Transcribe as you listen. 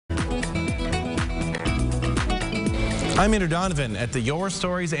I'm Andrew Donovan at the Your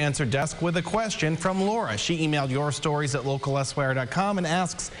Stories Answer Desk with a question from Laura. She emailed yourstories@localsyr.com and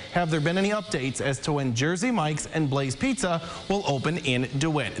asks, have there been any updates as to when Jersey Mike's and Blaze Pizza will open in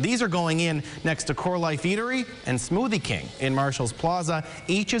DeWitt? These are going in next to Core Life Eatery and Smoothie King in Marshall's Plaza.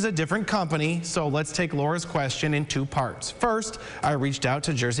 Each is a different company, so let's take Laura's question in two parts. First, I reached out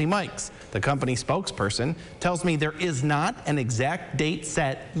to Jersey Mike's. The company spokesperson tells me there is not an exact date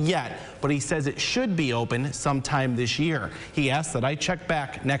set yet, but he says it should be open sometime this year. He asked that I check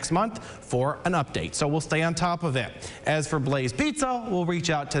back next month for an update, so we'll stay on top of it. As for Blaze Pizza, we'll reach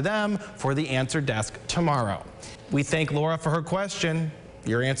out to them for the answer desk tomorrow. We thank Laura for her question.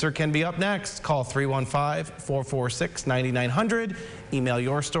 Your answer can be up next. Call 315-446-9900. Email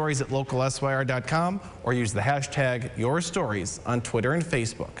yourstories@localsyr.com or use the hashtag YourStories on Twitter and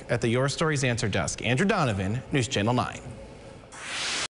Facebook at the Your Stories Answer Desk. Andrew Donovan, News Channel 9.